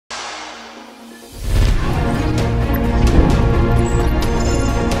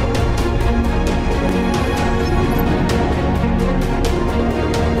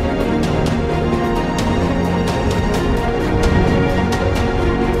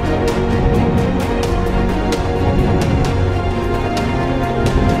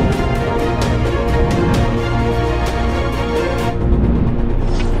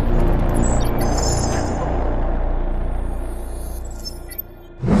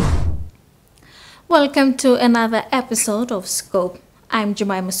Welcome to another episode of Scope. I'm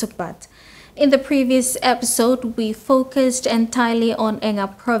Jemima Sukbat. In the previous episode, we focused entirely on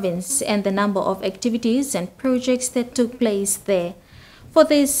Enga province and the number of activities and projects that took place there. For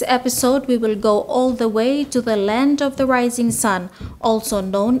this episode, we will go all the way to the land of the rising sun, also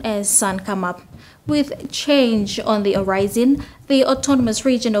known as San Kamap. With change on the horizon, the autonomous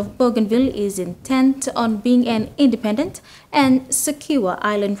region of Bougainville is intent on being an independent and secure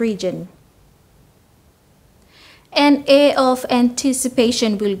island region. An air of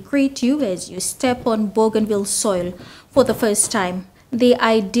anticipation will greet you as you step on Bougainville soil for the first time. The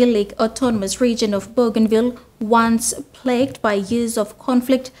idyllic autonomous region of Bougainville, once plagued by years of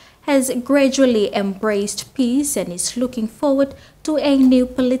conflict, has gradually embraced peace and is looking forward to a new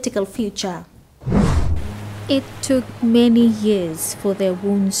political future. It took many years for their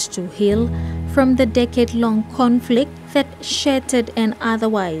wounds to heal from the decade-long conflict that shattered an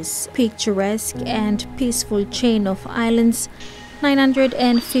otherwise picturesque and peaceful chain of islands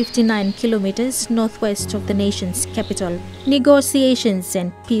 959 kilometers northwest of the nation's capital. Negotiations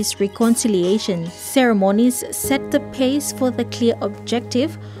and peace reconciliation ceremonies set the pace for the clear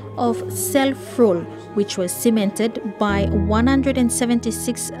objective of self-rule, which was cemented by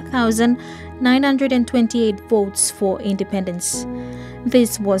 176,928 votes for independence.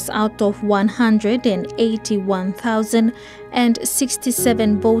 This was out of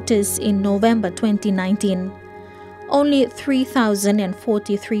 181,067 voters in November 2019. Only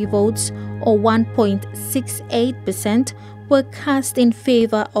 3,043 votes, or 1.68%, were cast in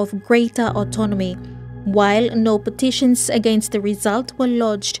favor of greater autonomy, while no petitions against the result were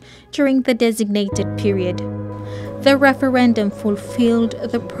lodged during the designated period. The referendum fulfilled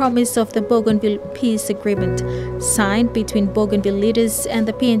the promise of the Bougainville Peace Agreement, signed between Bougainville leaders and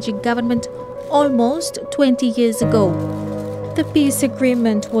the PNG government almost 20 years ago. The peace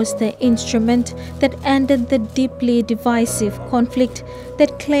agreement was the instrument that ended the deeply divisive conflict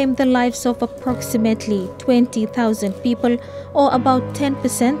that claimed the lives of approximately 20,000 people, or about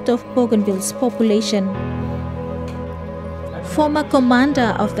 10% of Bougainville's population. Former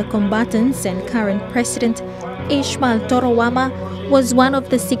commander of the combatants and current president Ismail Torowama was one of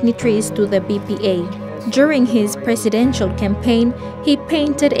the signatories to the BPA. During his presidential campaign, he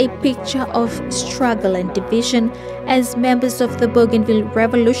painted a picture of struggle and division as members of the Bougainville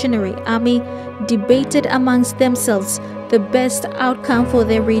Revolutionary Army debated amongst themselves the best outcome for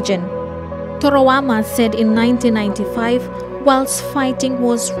their region. Torowama said in 1995, whilst fighting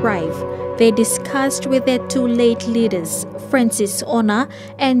was rife, they discussed with their two late leaders, Francis Ona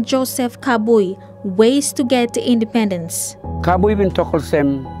and Joseph Kabui, ways to get independence. Kabui bin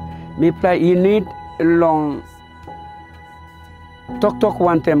tokolsem, mi play need long tok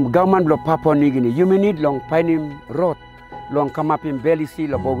wantem government lo Papua New Guinea. You may need long Painim road, long Kamapim Belisi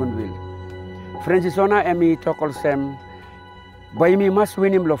lo Bougainville. Francis Ona emi tokolsem, boy mi mas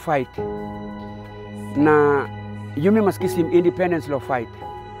winim lo fight. Na yumi mas kisim independence lo fight.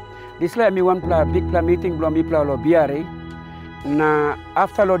 This la mi one pla big pla meeting lo mi pla lo biare. Na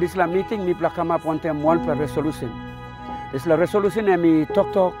after lo this la meeting mi pla come up one time one pla resolution. This la resolution emi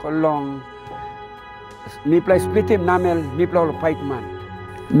tok long mi pla split him namel mi pla lo fight man.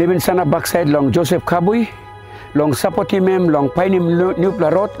 Mi bin sana backside long Joseph Kabui, long support him long painim new pla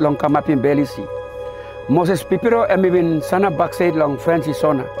road long Kamapim Belisi. Moses Pipiro emi bin sana backside long Francis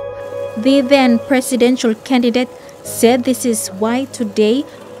Ona. The then presidential candidate said this is why today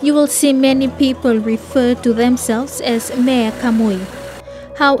you will see many people refer to themselves as Mayor Kamui.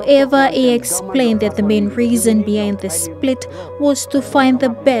 However, he explained that the main reason behind the split was to find the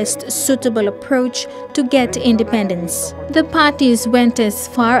best suitable approach to get independence. The parties went as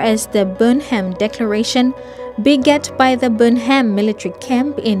far as the Burnham Declaration, begat by the Burnham military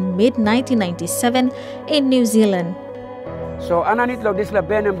camp in mid-1997 in New Zealand. So ananit lo this la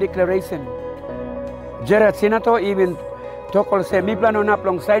Burnham Declaration. Gerard Senator even tokol se mi plano na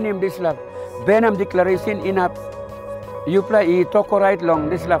plong sign him this la Burnham Declaration inap you play toko right long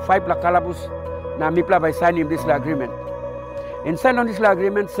this la 5 la calabus na mi pla by sign him this la agreement. Inside on this la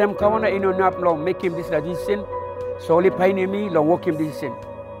agreement sem kawana ino nap long make him this la decision so only pain me long work him decision.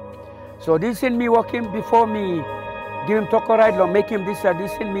 So decision me work him before me give him toko right long make him this la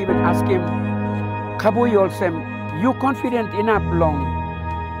decision me even ask him Kabu you also you confident enough long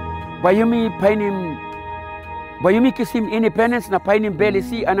bayumi painim bayumi kisim independence na painim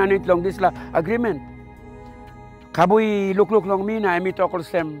belisi ananit long this la agreement. Kabui look long me na emi tokol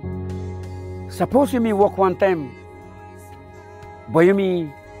sem. Suppose you me work one time. Bayumi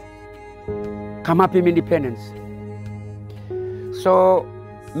Kamapim independence. So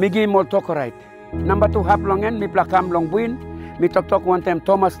me give more talk right. Number 2 hap longen mi plakam long buin. Mi talk one time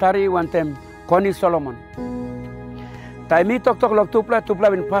Thomas Tari, one time Connie Solomon. Tai mi tok log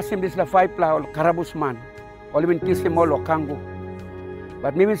tupla bin pasim this la 5 pla ol karabus man. Ol bin kisim ol kangu.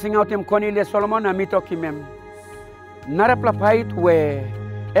 But mi bin sing out him Connie le Solomon na mi tok him. Nara pla pait we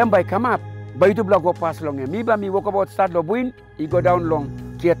by come up. By tu go pass long. Mi ba mi walk about start lo buin, he go down long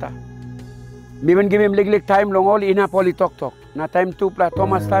theater. Mi bin give him lig time long all ina poli tok. Na time tupla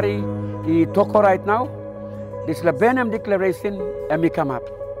Thomas Tari he talk right now. This la Benham declaration and me come up.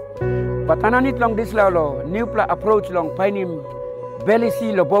 But ananit long this la lo new pla approach long painim belly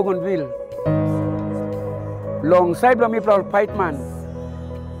sea lo Bougainville. Long side lo mi pla fight man.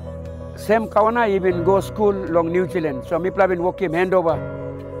 Same kawana even go school long New Zealand. So mi pla bin walk him handover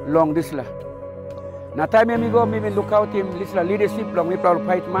long this la. Na time mi go mi bin look out him this la leadership long mi pla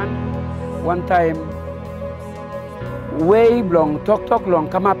fight man. One time way long talk long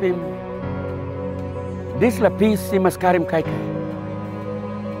come up him. This la peace he must carry him kai.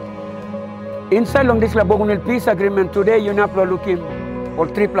 Inside long this la Bougainville peace agreement today you not looking or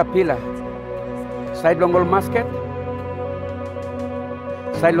triple pillar. Side long all musket.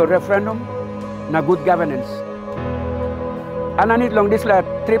 Side long referendum na good governance. Ananit long this la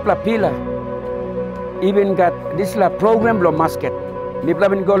triple pillar. Even got this la program long musket. Mi pla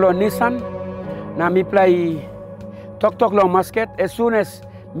bin go lo Nissan na mi play talk long musket as soon as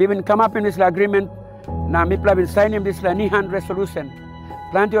mi bin come up in this la agreement na mi pla bin sign him this la Nihan resolution.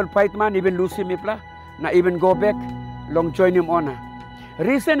 Plenty of fight man even lose him mipla, na even go back, long join him honor.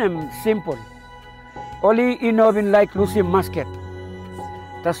 Reason am simple. Only in like lose him musket.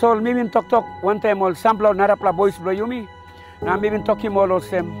 That's all me bin talk one time all sample narapla boys blow yumi. Na me bin talk him all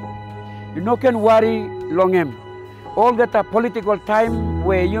same. You no can worry long him. All get a political time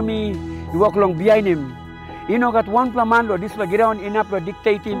where you walk long behind him. You know got one man lo this lo get on enough lo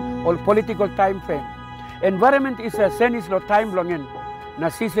dictating all political time frame. Environment is a sense lo time long in. Na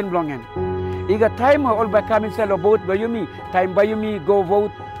season long en. Iga time all by coming sell vote by you time by you go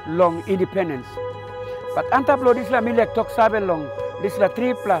vote long independence. But antaplo this la milek talk sabe long this la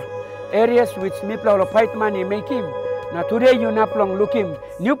tripla areas which me pla lo fight money make him. Now today you not long look him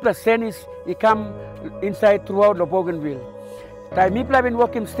new plus senis he come inside throughout the Bougainville. Time me pla been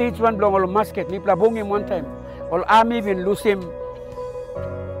walking stage 1 long all musket me pla bong him one time. All army been lose him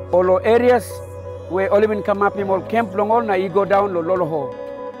all areas where all even come up him all camp long all na he go down lo lolo ho.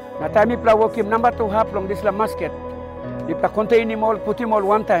 Na time he pla walk him number 2 half long this la musket. He pla contain him all, put him all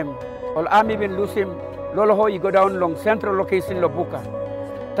one time. All army even lose him lolo ho he go down long central location lo buka.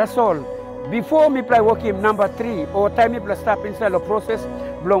 That's all. Before me pla walk him number 3 or time he pla stop inside the process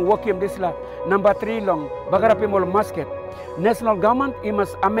long walk him this la number 3 long bagarap him all musket. National government he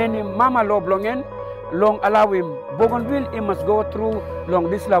must amend him mama law long en long allow him Bougainville he must go through long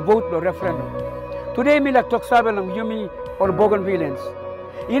this la vote lo referendum. Today, me like talk sabe long yumi or Bougainvilleans.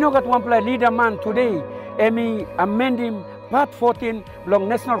 You know got one play leader man today. Me amend him part 14 long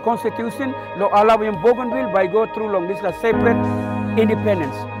national constitution. Lo allow him Bougainville by go through long this la separate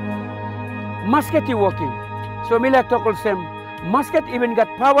independence. Musket he working. So me like talk all same. Musket even got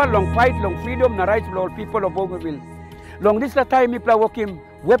power long fight long freedom na rights for all people of Bougainville. Long this la time me play working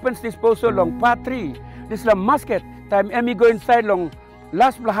weapons disposal long part 3. This la musket time me go inside long.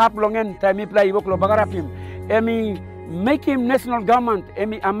 Last half long end time he play work lo bagarap him. Emi make him national government.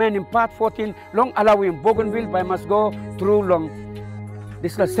 Emi amend in part 14 long allow him Bougainville by must go through long.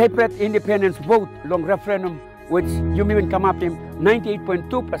 This is a separate independence vote long referendum which you even come up in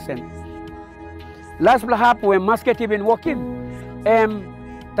 98.2%. Last half when musket even working.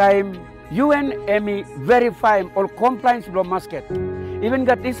 Time UN emi verify all compliance long musket. Even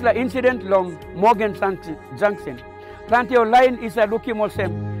got this la incident long Morgan Junction. Plenty of line is a looking all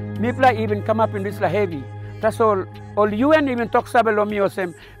same. Mipla even come up in this la heavy. That's all. All UN even talk sabelo me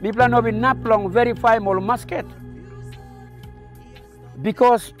same. Mipla no be nap long verify all musket.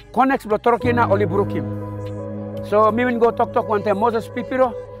 Because connects blotorkina only broke him. So me even go talk one time Moses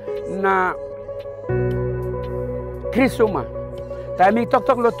Pipiro na Chris Suma. Time me talk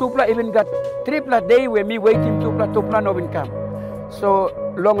lo tupla even got tripla day where me waiting tupla no even come. So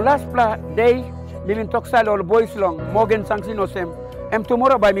long last pla day. Even talk side all boys long, Morgan Sanction or same.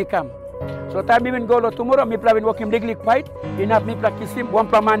 Tomorrow by me come. So time even go tomorrow, me play walking big league fight. Enough me practice him, one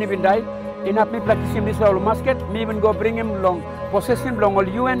man even die. Enough me practice him this all musket. Me even go bring him long, possess him long all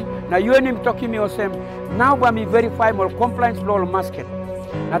UN. Now UN him talking me or same. Now by me verify more compliance all musket.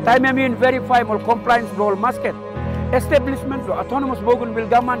 Now time I mean verify more compliance all musket. Establishment autonomous Bougainville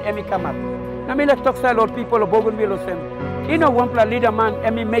government and me come up. Now me like talk side all people of Bougainville or same. You know one plan leader man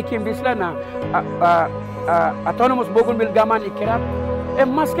and me make him this lana autonomous Bougainville government ikirap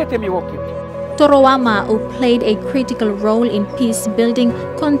and musket me walking. Torowama, who played a critical role in peace building,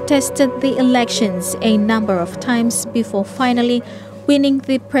 contested the elections a number of times before finally winning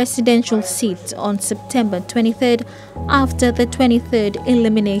the presidential seat on September 23rd after the 23rd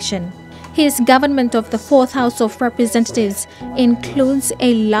elimination. His government of the Fourth House of Representatives includes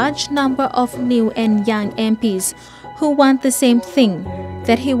a large number of new and young MPs who want the same thing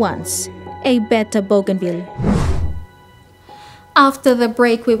that he wants: a better Bougainville. After the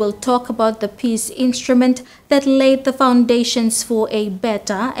break, we will talk about the peace instrument that laid the foundations for a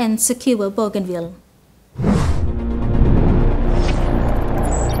better and secure Bougainville.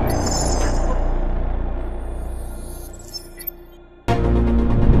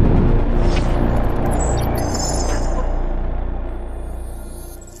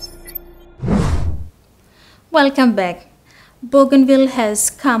 Welcome back. Bougainville has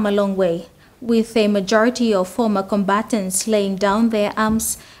come a long way. With a majority of former combatants laying down their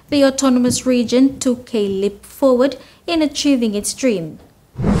arms, the autonomous region took a leap forward in achieving its dream.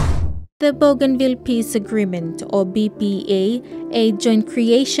 The Bougainville Peace Agreement, or BPA, a joint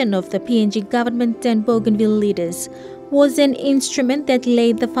creation of the PNG government and Bougainville leaders, was an instrument that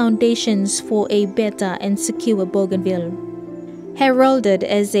laid the foundations for a better and secure Bougainville. Heralded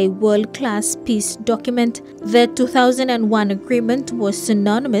as a world-class peace document, the 2001 agreement was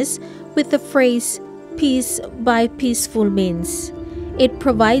synonymous with the phrase "peace by peaceful means." It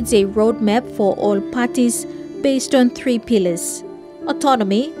provides a roadmap for all parties based on 3 pillars: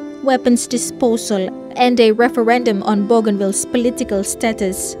 autonomy, weapons disposal, and a referendum on Bougainville's political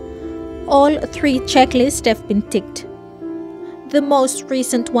status. All 3 checklists have been ticked. The most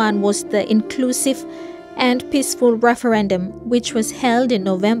recent one was the inclusive and peaceful referendum, which was held in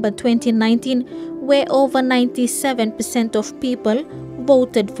November 2019, where over 97% of people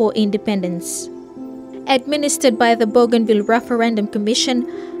voted for independence. Administered by the Bougainville Referendum Commission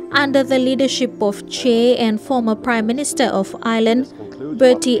under the leadership of Chair and former Prime Minister of Ireland,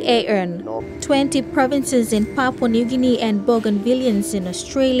 Bertie Ahern, 20 provinces in Papua New Guinea and Bougainvilleans in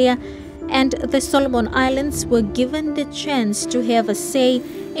Australia and the Solomon Islands were given the chance to have a say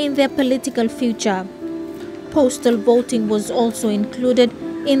in their political future. Postal voting was also included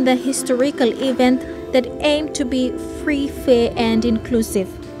in the historical event that aimed to be free, fair, and inclusive.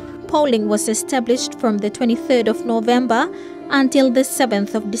 Polling was established from the 23rd of November until the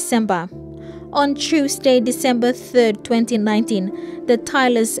 7th of December. On Tuesday, December 3rd, 2019, the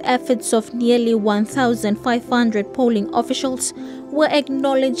tireless efforts of nearly 1,500 polling officials were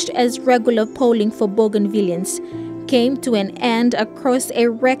acknowledged as regular polling for Bougainvilleans came to an end across a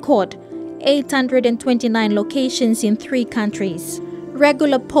record 829 locations in 3 countries.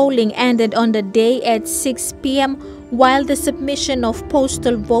 Regular polling ended on the day at 6 p.m., while the submission of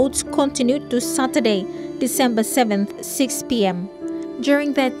postal votes continued to Saturday, December 7th, 6 p.m.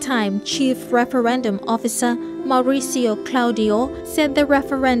 During that time, Chief Referendum Officer Mauricio Claudio said the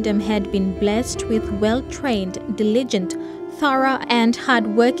referendum had been blessed with well-trained, diligent, thorough and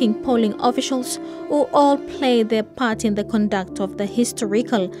hard-working polling officials who all played their part in the conduct of the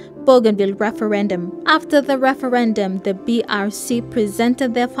historical Bougainville referendum. After the referendum, the BRC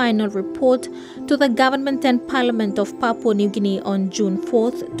presented their final report to the government and parliament of Papua New Guinea on June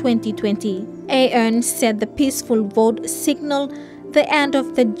 4, 2020. Ahern said the peaceful vote signaled the end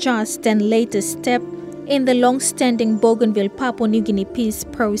of the just and latest step in the long-standing Bougainville-Papua New Guinea peace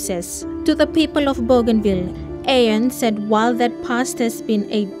process. To the people of Bougainville, Ahern said while that past has been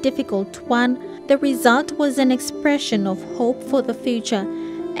a difficult one, the result was an expression of hope for the future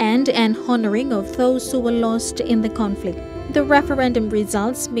and an honoring of those who were lost in the conflict. The referendum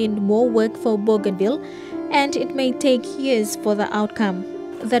results mean more work for Bougainville, and it may take years for the outcome.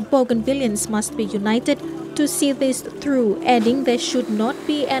 That Bougainvilleans must be united to see this through, adding there should not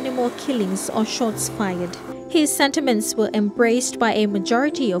be any more killings or shots fired. His sentiments were embraced by a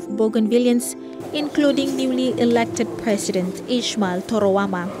majority of Bougainvilleans, including newly elected President Ishmael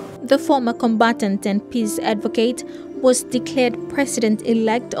Torowama. The former combatant and peace advocate was declared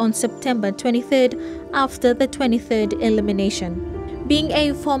president-elect on September 23rd after the 23rd elimination. Being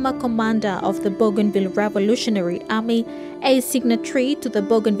a former commander of the Bougainville Revolutionary Army, a signatory to the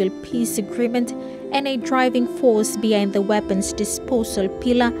Bougainville Peace Agreement, and a driving force behind the weapons disposal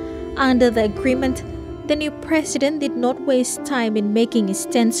pillar under the agreement, the new president did not waste time in making his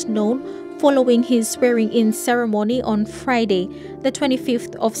stance known following his swearing-in ceremony on Friday, the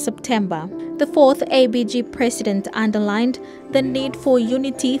 25th of September. The fourth ABG president underlined the need for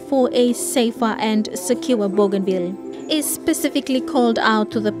unity for a safer and secure Bougainville. He specifically called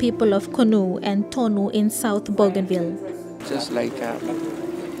out to the people of Konu and Tonu in South Bougainville. Just like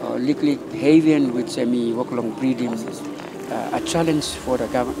Liklik Haven with semi Woklong breeding a challenge for the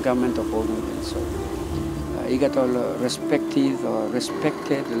government of Bougainville. So I got all respected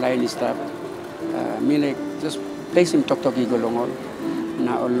line staff. Me like just place him talk igolongol.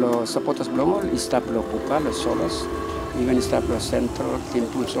 Na all supporters blongol staff lo puka lo solos, even staff lo central team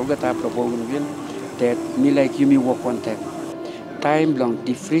tools all the type of Bougainville that me like you me work one time long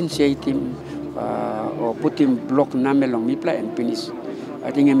differentiate him or put him block name long me play and finish.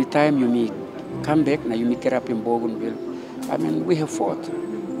 I think every time you me come back now you me get up in Bougainville. I mean we have fought,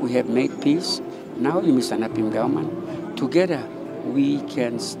 we have made peace. Now you me stand up in government. Together we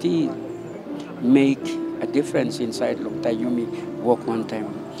can still make a difference inside long time you me work one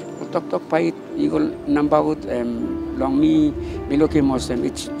time. Talk fight eagle number out long me look at Muslim.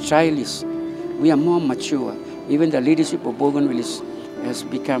 It's childish. We are more mature. Even the leadership of Bougainville has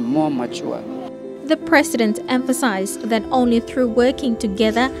become more mature. The president emphasized that only through working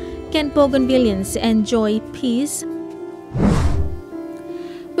together can Bougainvilleans enjoy peace.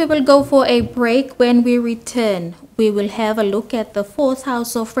 We will go for a break. When we return, we will have a look at the 4th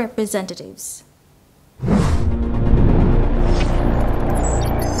House of Representatives.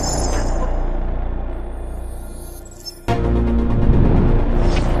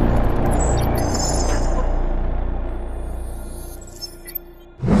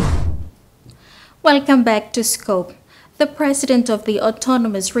 Welcome back to Scope. The president of the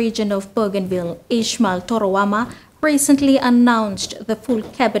Autonomous Region of Bougainville, Ishmael Torowama, recently announced the full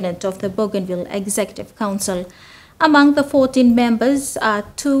cabinet of the Bougainville Executive Council. Among the 14 members are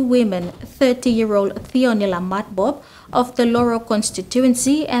 2 women, 30-year-old Theonila Matbob of the Loro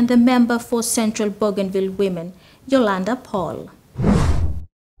constituency and the member for Central Bougainville Women, Yolanda Paul.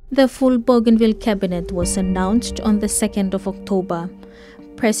 The full Bougainville cabinet was announced on the 2nd of October.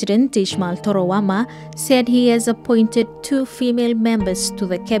 President Ishmael Torowama said he has appointed 2 female members to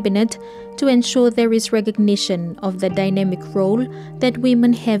the cabinet to ensure there is recognition of the dynamic role that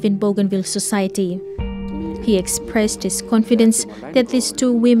women have in Bougainville society. He expressed his confidence that these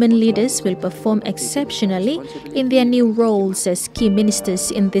 2 women leaders will perform exceptionally in their new roles as key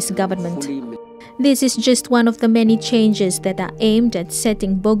ministers in this government. This is just one of the many changes that are aimed at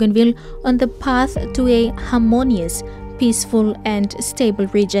setting Bougainville on the path to a harmonious, peaceful and stable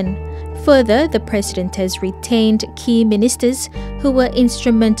region. Further, the president has retained key ministers who were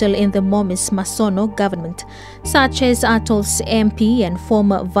instrumental in the Momis Masono government, such as Atol's MP and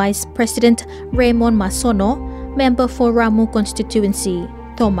former Vice President Raymond Masono, member for Ramu constituency,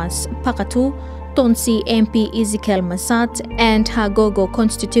 Thomas Pakatu, Tonsi MP Ezekiel Masat, and Hagogo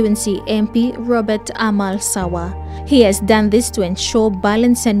constituency MP Robert Amal Sawa. He has done this to ensure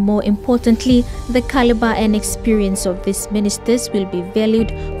balance and, more importantly, the caliber and experience of these ministers will be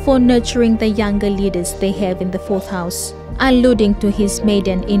valued for nurturing the younger leaders they have in the 4th House. Alluding to his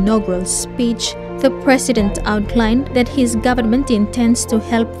maiden inaugural speech, the president outlined that his government intends to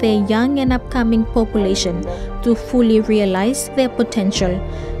help their young and upcoming population to fully realize their potential.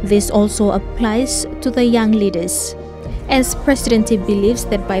 This also applies to the young leaders. As president, he believes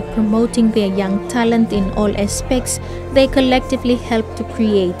that by promoting their young talent in all aspects, they collectively help to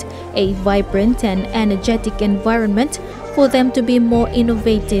create a vibrant and energetic environment for them to be more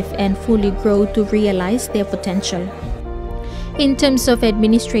innovative and fully grow to realize their potential. In terms of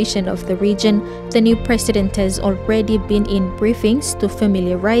administration of the region, the new president has already been in briefings to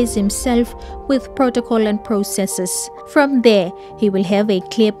familiarize himself with protocol and processes. From there, he will have a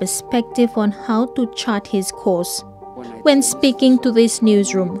clear perspective on how to chart his course. When speaking to this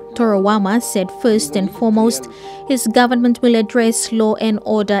newsroom, Torowama said first and foremost, his government will address law and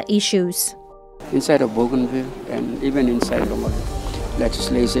order issues. Inside of Bougainville and even inside of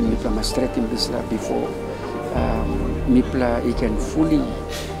legislation, from a straight in this before, MIPLA he can fully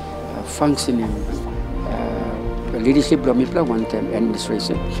functioning leadership of MIPLA one time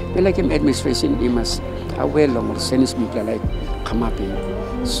administration. But like him administration, he must aware long or sense MIPLA like come up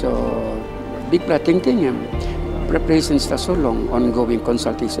in. So MIPLA thinking preparations are so long, ongoing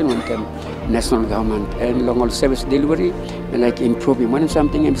consultation one time national government and long all service delivery like improving one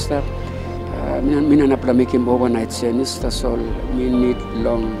something and stuff. Minanapla make him overnight service. That's all. We need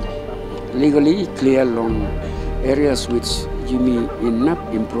long legally clear long areas which you may enough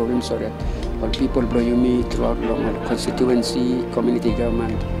improving so that all people below you may throughout long constituency, community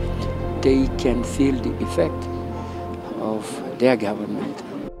government, they can feel the effect of their government.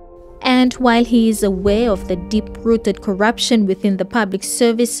 And while he is aware of the deep-rooted corruption within the public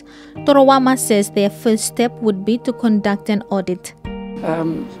service, Torowama says their first step would be to conduct an audit.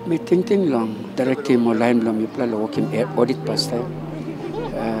 Me thinking long, directly more line long, you plan working audit past time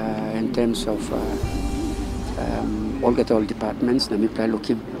in terms of all departments. Na me plan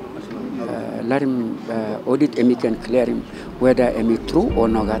looking let him audit and can clear him whether am true or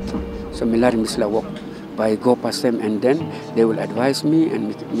not true. So me let him this work by go past them, and then they will advise me,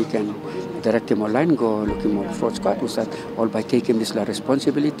 and we can direct him online, go look him on fraud squad, all by taking this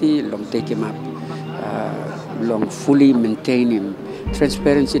responsibility, long take him up, long fully maintain him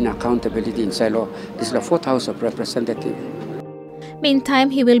transparency and accountability inside law. This is the fourth House of Representatives. Meantime,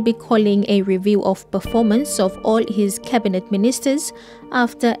 he will be calling a review of performance of all his cabinet ministers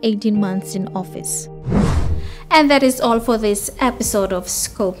after 18 months in office. And that is all for this episode of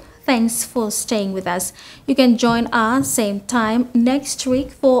Scope. Thanks for staying with us. You can join us same time next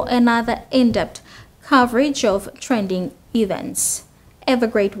week for another in-depth coverage of trending events. Have a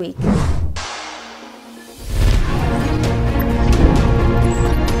great week.